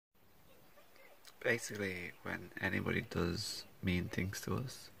basically, when anybody does mean things to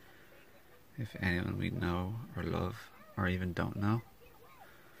us, if anyone we know or love or even don't know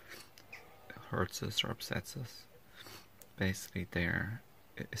hurts us or upsets us, basically they're,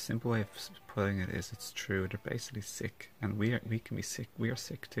 a simple way of putting it is, it's true, they're basically sick, and we can be sick. We are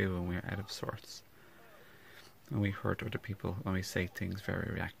sick too when we are out of sorts, and we hurt other people when we say things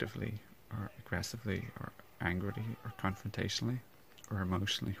very reactively or aggressively or angrily or confrontationally or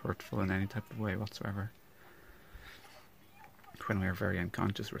emotionally hurtful in any type of way whatsoever. When we are very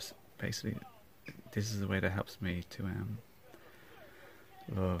unconscious, we're basically, this is the way that helps me to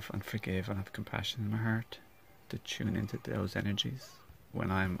love and forgive and have compassion in my heart, to tune into those energies when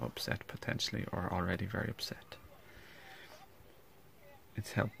I'm upset potentially or already very upset.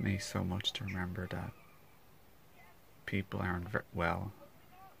 It's helped me so much to remember that people aren't well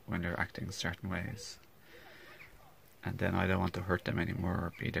when they're acting in certain ways, and then I don't want to hurt them anymore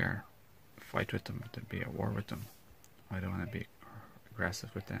or be there, fight with them, to be at war with them. I don't want to be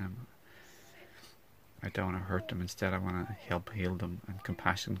aggressive with them. I don't want to hurt them. Instead I want to help heal them, and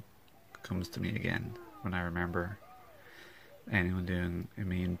compassion comes to me again when I remember anyone doing a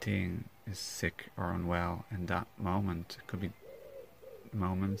mean thing is sick or unwell in that moment. It could be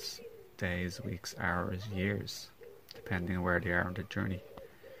moments, days, weeks, hours, years, depending on where they are on their journey.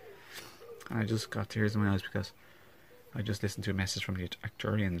 And I just got tears in my eyes because I just listened to a message from the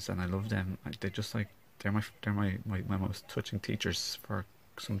Acturians, and I love them. They just like, they're my most touching teachers for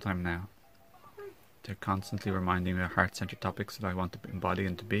some time now. They're constantly reminding me of heart-centered topics that I want to embody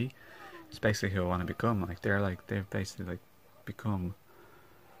and to be. It's basically who I want to become. They've basically like become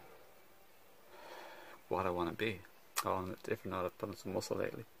what I want to be. Oh, on a different note, I've put on some muscle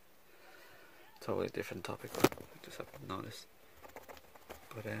lately. Totally different topic, I just haven't noticed.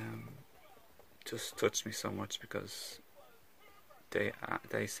 But just touched me so much because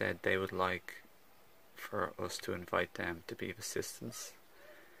they said they would like for us to invite them to be of assistance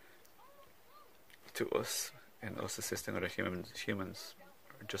to us, and us assisting other humans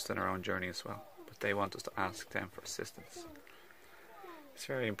just in our own journey as well. But they want us to ask them for assistance. It's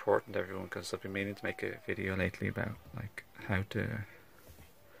very important, everyone, because I've been meaning to make a video lately about like how to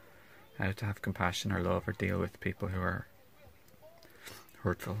have compassion or love or deal with people who are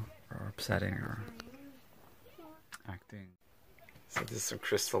hurtful or upsetting or acting. So this is some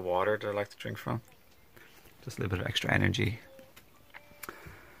crystal water that I like to drink from. Just a little bit of extra energy.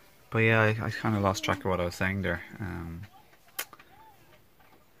 But yeah, I kind of lost track of what I was saying there.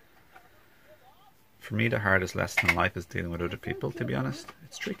 For me, the hardest lesson in life is dealing with other people, to be honest.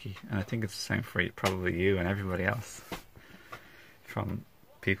 It's tricky, and I think it's the same for probably you and everybody else. From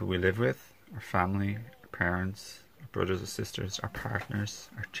people we live with, our family, our parents, our brothers or sisters, our partners,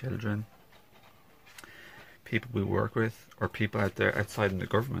 our children, people we work with, or people out there outside in the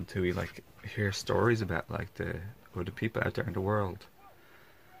government who we like hear stories about, like the people out there in the world.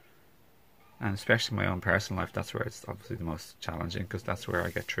 And especially my own personal life, that's where it's obviously the most challenging, because that's where I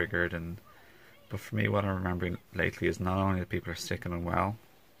get triggered. But for me, what I'm remembering lately is not only that people are sick and unwell,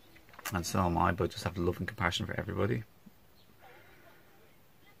 and so am I, but just have love and compassion for everybody.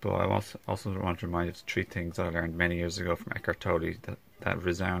 But I also want to remind you of 3 things that I learned many years ago from Eckhart Tolle that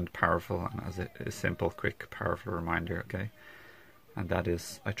resound powerful and as a simple, quick, powerful reminder, okay? And that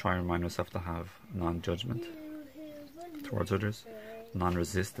is, I try and remind myself to have non-judgment towards others,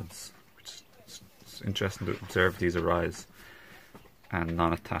 non-resistance, which it's interesting to observe these arise, and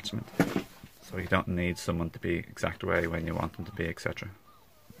non-attachment. So you don't need someone to be exact way when you want them to be, etc.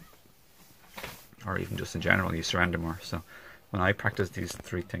 Or even just in general, you surrender more. So when I practice these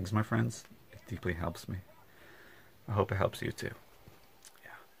 3 things, my friends, it deeply helps me. I hope it helps you too.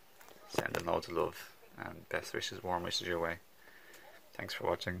 Yeah. Sending loads of love and best wishes, warm wishes your way. Thanks for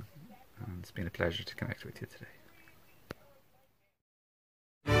watching, and it's been a pleasure to connect with you today.